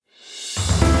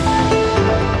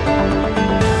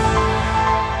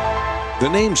The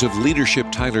names of Leadership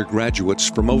Tyler graduates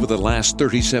from over the last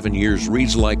 37 years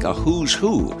reads like a who's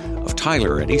who of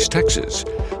Tyler and East Texas.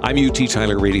 I'm UT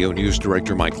Tyler Radio News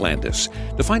Director Mike Landis.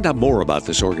 To find out more about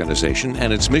this organization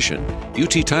and its mission,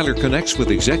 UT Tyler connects with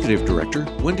Executive Director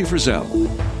Wendy Frizzell.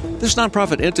 This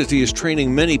nonprofit entity is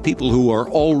training many people who are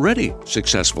already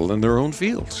successful in their own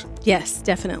fields. Yes,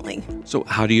 definitely. So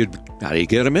how do you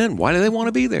get them in? Why do they want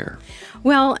to be there?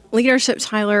 Well, Leadership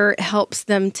Tyler helps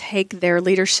them take their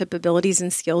leadership abilities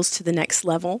and skills to the next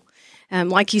level.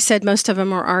 Like you said, most of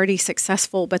them are already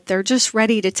successful, but they're just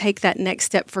ready to take that next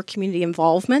step for community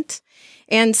involvement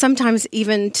and sometimes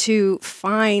even to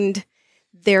find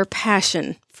their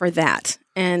passion for that.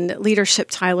 And Leadership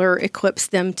Tyler equips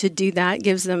them to do that,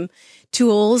 gives them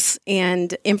tools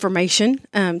and information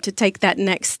to take that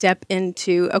next step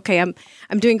into, okay, I'm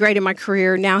doing great in my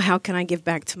career. Now how can I give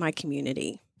back to my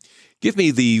community? Give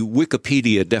me the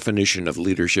Wikipedia definition of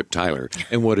Leadership Tyler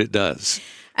and what it does.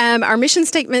 Our mission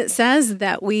statement says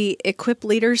that we equip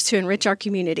leaders to enrich our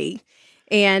community.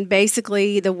 And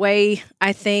basically, the way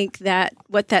I think that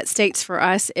what that states for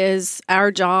us is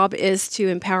our job is to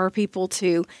empower people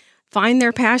to find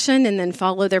their passion and then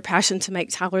follow their passion to make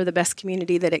Tyler the best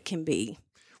community that it can be.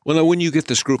 Well, now, when you get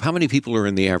this group, how many people are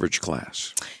in the average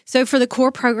class? So for the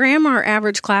core program, our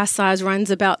average class size runs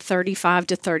about 35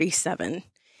 to 37.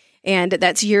 And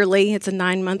that's yearly. It's a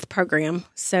 9-month program.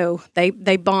 So they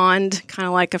bond kind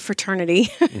of like a fraternity.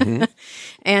 Mm-hmm.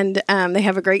 And they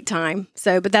have a great time.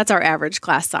 But that's our average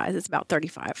class size. It's about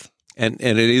 35. And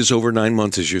it is over 9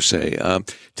 months, as you say.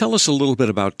 Tell us a little bit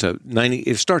about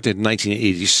it started in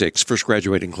 1986, first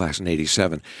graduating class in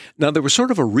 87. Now, there was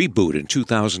sort of a reboot in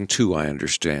 2002, I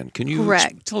understand. Can you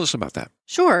tell us about that?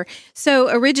 Sure. So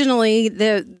originally,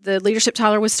 the Leadership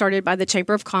Tyler was started by the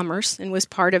Chamber of Commerce and was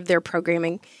part of their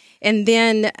programming. And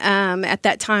then at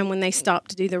that time, when they stopped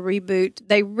to do the reboot,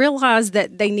 they realized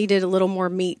that they needed a little more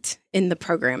meat in the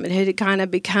program. It had kind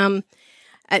of become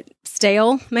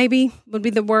stale, maybe would be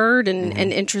the word, and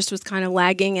interest was kind of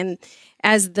lagging. And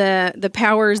as the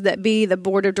powers that be, the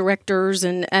board of directors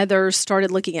and others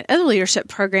started looking at other leadership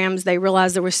programs, they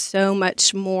realized there was so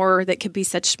much more that could be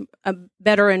such a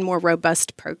better and more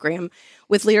robust program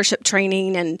with leadership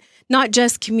training and not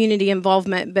just community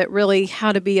involvement, but really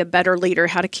how to be a better leader,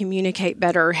 how to communicate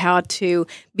better, how to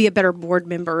be a better board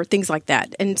member, things like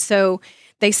that. And so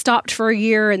they stopped for a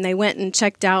year and they went and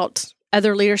checked out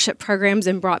other leadership programs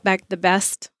and brought back the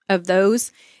best of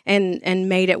those and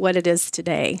made it what it is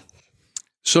today.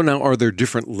 So now, are there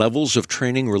different levels of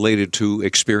training related to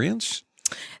experience?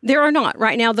 There are not.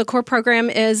 Right now, the core program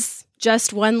is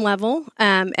just one level.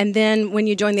 And then when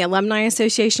you join the Alumni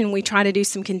Association, we try to do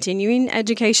some continuing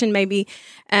education maybe.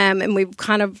 And we've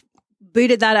kind of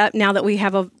booted that up now that we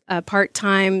have a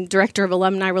part-time director of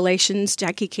alumni relations,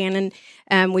 Jackie Cannon.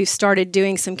 We've started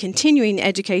doing some continuing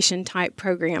education type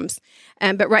programs.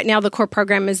 But right now the core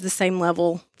program is the same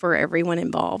level for everyone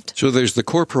involved. So there's the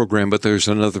core program, but there's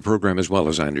another program as well,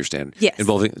 as I understand. Yes.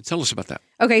 Tell us about that.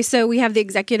 Okay, so we have the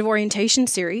Executive Orientation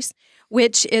Series,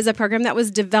 which is a program that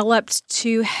was developed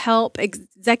to help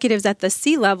executives at the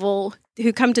C-level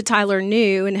who come to Tyler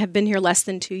new and have been here less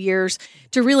than 2 years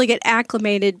to really get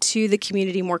acclimated to the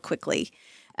community more quickly,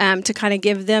 to kind of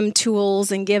give them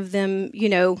tools and give them,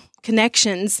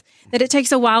 connections that it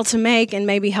takes a while to make and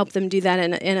maybe help them do that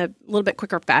in a little bit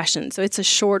quicker fashion. So it's a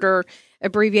shorter,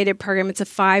 abbreviated program. It's a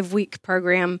 5-week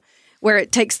program where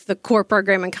it takes the core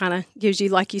program and kind of gives you,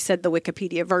 like you said, the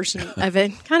Wikipedia version of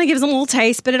it. Kind of gives them a little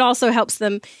taste, but it also helps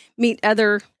them meet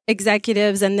other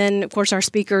executives. And then, of course, our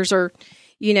speakers are,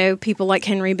 people like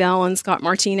Henry Bell and Scott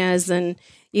Martinez and,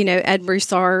 Ed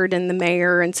Broussard and the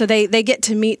mayor. And so they get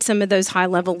to meet some of those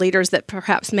high-level leaders that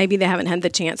perhaps maybe they haven't had the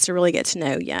chance to really get to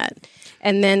know yet.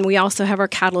 And then we also have our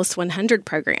Catalyst 100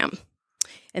 program.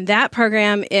 And that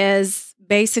program is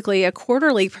basically a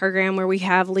quarterly program where we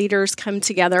have leaders come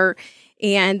together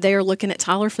and they're looking at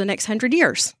Tyler for the next 100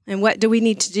 years. And what do we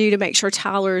need to do to make sure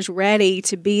Tyler is ready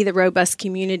to be the robust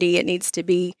community it needs to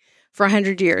be for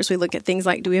 100 years? We look at things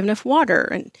like, do we have enough water?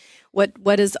 And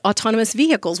what is autonomous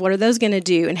vehicles? What are those going to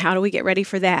do? And how do we get ready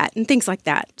for that? And things like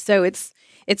that. So it's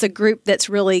a group that's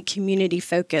really community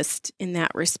focused in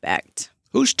that respect.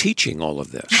 Who's teaching all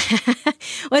of this?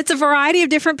 Well, it's a variety of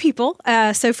different people.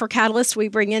 So for Catalyst, we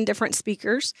bring in different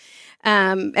speakers,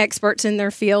 experts in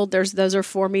their field. Those are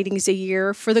 4 meetings a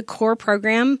year. For the core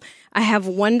program, I have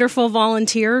wonderful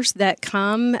volunteers that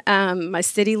come, my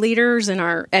city leaders and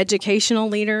our educational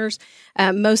leaders,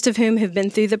 most of whom have been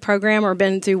through the program or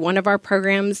been through one of our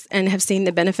programs and have seen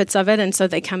the benefits of it. And so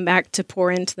they come back to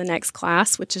pour into the next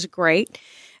class, which is great.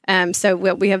 So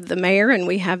we have the mayor and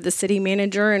we have the city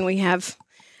manager and we have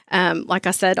Like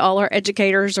I said, all our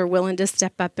educators are willing to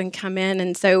step up and come in.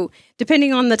 And so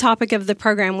depending on the topic of the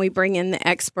program, we bring in the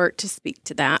expert to speak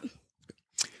to that.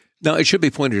 Now, it should be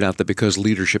pointed out that because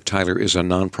Leadership Tyler is a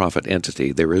nonprofit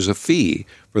entity, there is a fee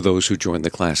for those who join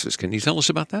the classes. Can you tell us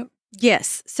about that?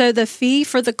 Yes. So the fee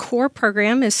for the core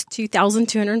program is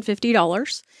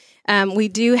 $2,250. We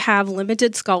do have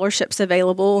limited scholarships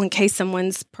available in case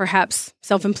someone's perhaps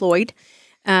self-employed,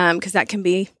 because that can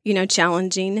be,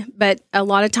 challenging. But a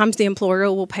lot of times the employer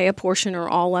will pay a portion or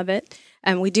all of it.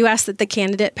 We do ask that the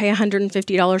candidate pay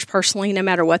 $150 personally, no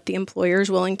matter what the employer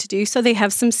is willing to do, so they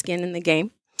have some skin in the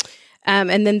game.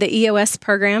 And then the EOS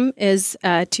program is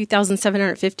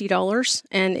 $2,750,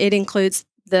 and it includes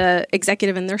the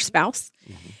executive and their spouse.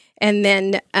 Mm-hmm. And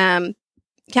then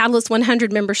Catalyst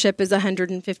 100 membership is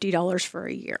 $150 for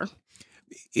a year.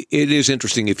 It is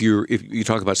interesting if you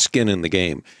talk about skin in the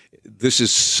game. This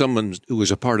is someone who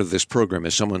is a part of this program,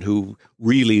 is someone who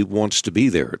really wants to be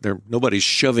there. Nobody's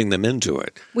shoving them into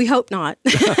it. We hope not.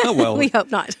 Well, we hope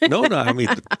not. No. I mean,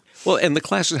 and the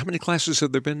classes. How many classes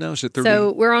have there been now? Is it 30?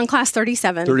 So we're on class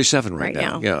 37. 37 right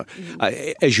now. Yeah.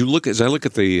 Mm-hmm. As I look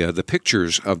at the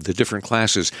pictures of the different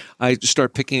classes, I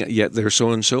start picking. Yeah, there's so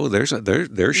and so.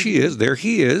 There she is. There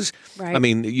he is. Right. I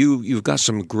mean, you've got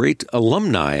some great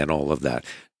alumni and all of that.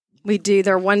 We do.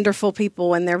 They're wonderful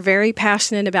people, and they're very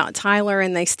passionate about Tyler,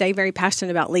 and they stay very passionate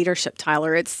about Leadership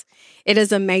Tyler. It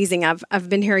is amazing. I've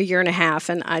been here a year and a half,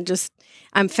 and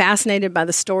I'm fascinated by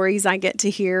the stories I get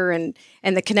to hear and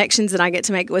the connections that I get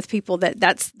to make with people.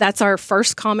 That's our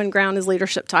first common ground is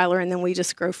Leadership Tyler, and then we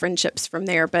just grow friendships from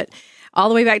there. But all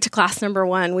the way back to class number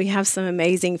 1, we have some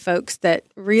amazing folks that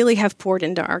really have poured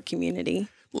into our community.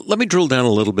 Let me drill down a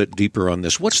little bit deeper on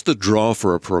this. What's the draw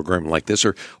for a program like this,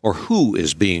 or who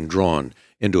is being drawn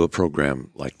into a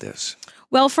program like this?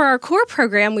 Well, for our core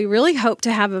program, we really hope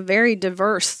to have a very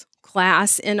diverse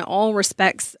class in all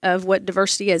respects of what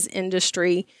diversity is: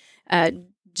 industry,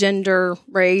 gender,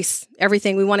 race,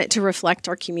 everything. We want it to reflect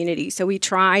our community. So we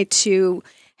try to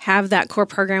have that core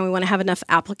program. We want to have enough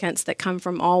applicants that come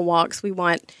from all walks. We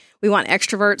want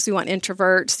extroverts, we want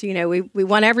introverts, we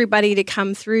want everybody to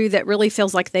come through that really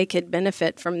feels like they could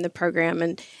benefit from the program.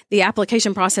 And the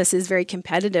application process is very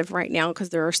competitive right now because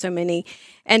there are so many.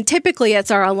 And typically it's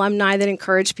our alumni that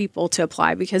encourage people to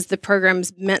apply because the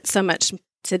program's meant so much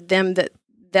to them that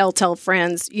they'll tell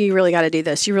friends, you really got to do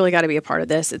this. You really got to be a part of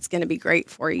this. It's going to be great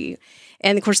for you.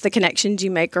 And of course, the connections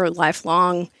you make are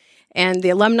lifelong. And the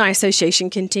Alumni Association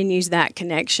continues that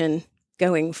connection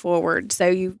going forward. So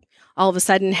you all of a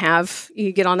sudden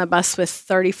you get on a bus with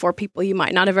 34 people you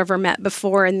might not have ever met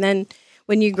before. And then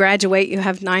when you graduate, you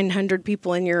have 900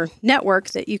 people in your network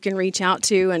that you can reach out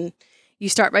to. And you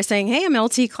start by saying, hey, I'm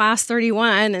LT class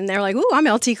 31. And they're like, ooh, I'm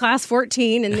LT class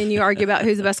 14. And then you argue about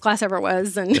who the best class ever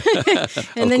was. And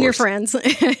and then you're friends.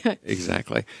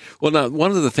 Exactly. Well, now,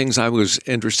 one of the things I was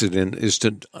interested in is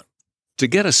to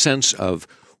get a sense of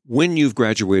when you've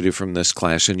graduated from this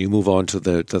class and you move on to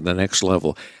the next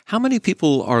level, how many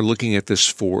people are looking at this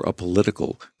for a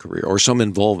political career or some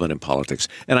involvement in politics?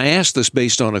 And I asked this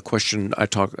based on a question I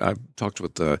talked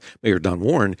with Mayor Don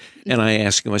Warren, and I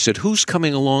asked him, I said, who's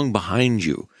coming along behind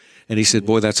you? And he said,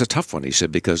 boy, that's a tough one. He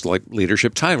said, because like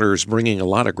Leadership Tyler is bringing a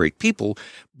lot of great people,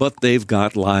 but they've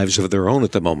got lives of their own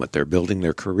at the moment. They're building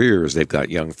their careers. They've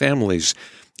got young families.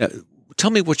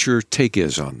 Tell me what your take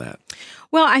is on that.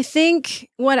 Well, I think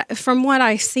from what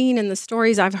I've seen in the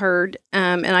stories I've heard,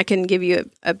 and I can give you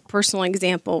a personal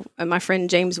example, my friend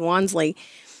James Wansley,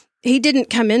 he didn't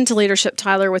come into Leadership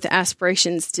Tyler with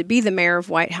aspirations to be the mayor of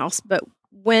White House, but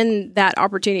when that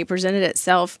opportunity presented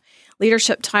itself,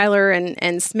 Leadership Tyler and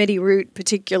Smitty Root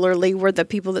particularly were the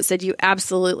people that said, you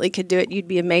absolutely could do it. You'd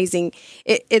be amazing.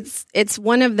 It's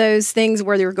one of those things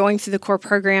where you're going through the core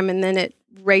program and then it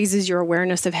raises your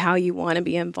awareness of how you want to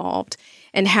be involved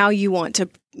and how you want to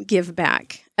give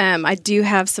back. I do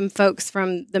have some folks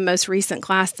from the most recent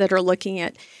class that are looking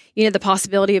at, the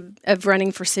possibility of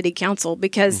running for city council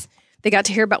because they got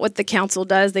to hear about what the council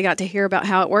does. They got to hear about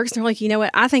how it works. And they're like, you know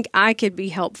what? I think I could be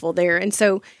helpful there. And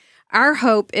so our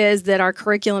hope is that our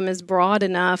curriculum is broad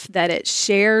enough that it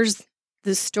shares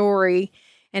the story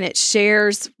and it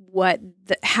shares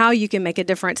how you can make a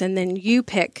difference. And then you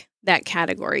pick that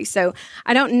category. So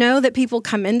I don't know that people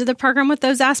come into the program with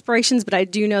those aspirations, but I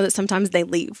do know that sometimes they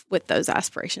leave with those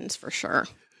aspirations for sure.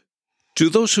 Do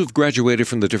those who've graduated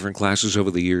from the different classes over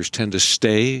the years tend to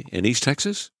stay in East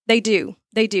Texas? They do.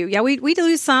 Yeah, we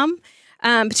lose some,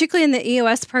 particularly in the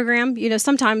EOS program.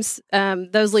 Sometimes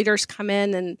those leaders come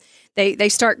in and they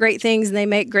start great things and they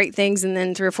make great things. And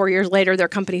then 3 or 4 years later, their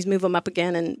companies move them up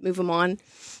again and move them on.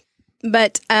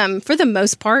 But for the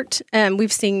most part,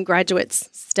 we've seen graduates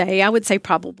stay. I would say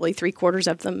probably 3/4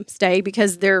 of them stay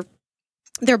because they're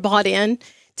bought in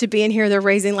to being here. They're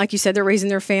raising, like you said, they're raising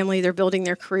their family. They're building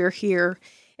their career here.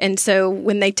 And so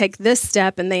when they take this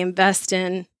step and they invest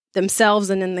in themselves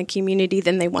and in the community,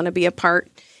 then they want to be a part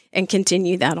and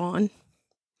continue that on.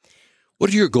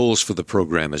 What are your goals for the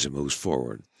program as it moves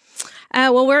forward?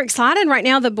 Well, we're excited right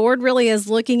now. The board really is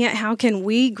looking at how can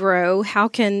we grow? How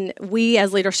can we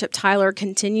as Leadership Tyler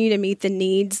continue to meet the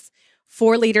needs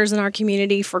for leaders in our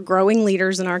community, for growing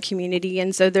leaders in our community?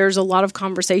 And so there's a lot of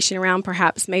conversation around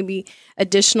perhaps maybe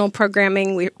additional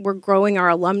programming. We're growing our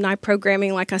alumni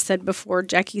programming. Like I said before,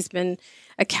 Jackie's been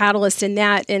a catalyst in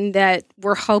that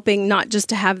we're hoping not just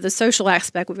to have the social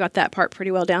aspect, we've got that part pretty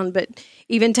well down, but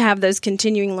even to have those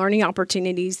continuing learning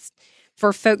opportunities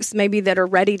for folks maybe that are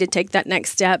ready to take that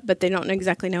next step, but they don't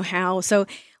exactly know how. So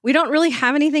we don't really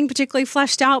have anything particularly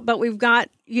fleshed out, but we've got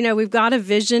a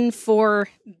vision for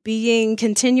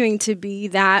continuing to be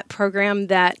that program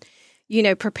that,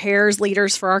 prepares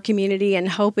leaders for our community, and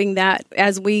hoping that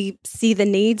as we see the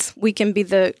needs, we can be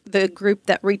the group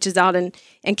that reaches out and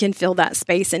can fill that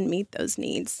space and meet those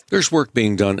needs. There's work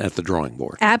being done at the drawing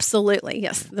board. Absolutely,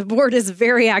 yes. The board is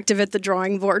very active at the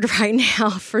drawing board right now,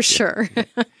 for sure.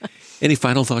 Any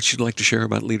final thoughts you'd like to share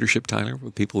about Leadership Tyler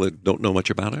with people that don't know much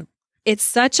about it? It's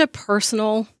such a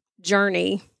personal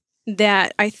journey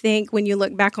that I think when you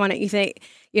look back on it, you think,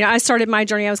 I started my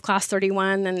journey, I was class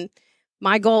 31, and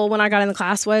my goal when I got in the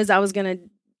class was I was going to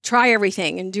try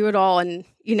everything and do it all and,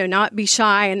 not be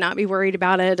shy and not be worried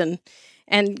about it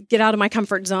and get out of my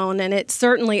comfort zone. And it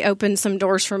certainly opened some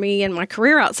doors for me in my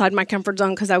career outside my comfort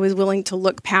zone because I was willing to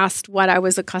look past what I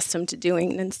was accustomed to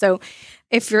doing. And so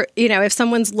if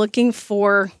someone's looking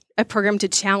for a program to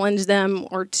challenge them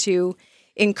or to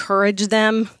encourage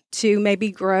them to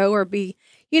maybe grow or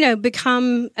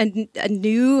become a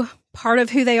new part of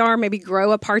who they are, maybe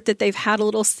grow a part that they've had a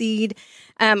little seed.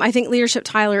 I think Leadership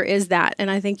Tyler is that.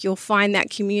 And I think you'll find that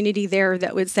community there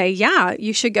that would say, yeah,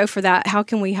 you should go for that. How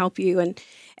can we help you?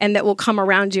 And that will come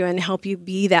around you and help you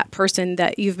be that person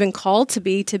that you've been called to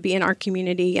be in our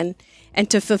community and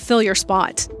to fulfill your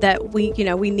spot. That we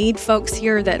need folks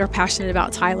here that are passionate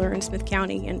about Tyler and Smith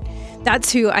County. And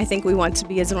that's who I think we want to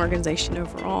be as an organization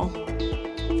overall.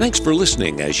 Thanks for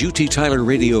listening as UT Tyler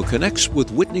Radio connects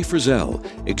with Whitney Frizzell,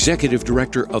 Executive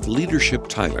Director of Leadership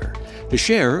Tyler. To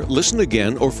share, listen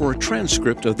again, or for a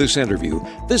transcript of this interview,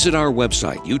 visit our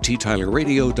website,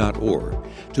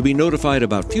 uttylerradio.org. To be notified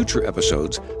about future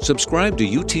episodes, subscribe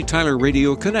to UT Tyler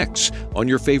Radio Connects on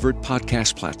your favorite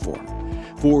podcast platform.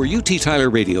 For UT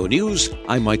Tyler Radio News,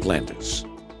 I'm Mike Landis.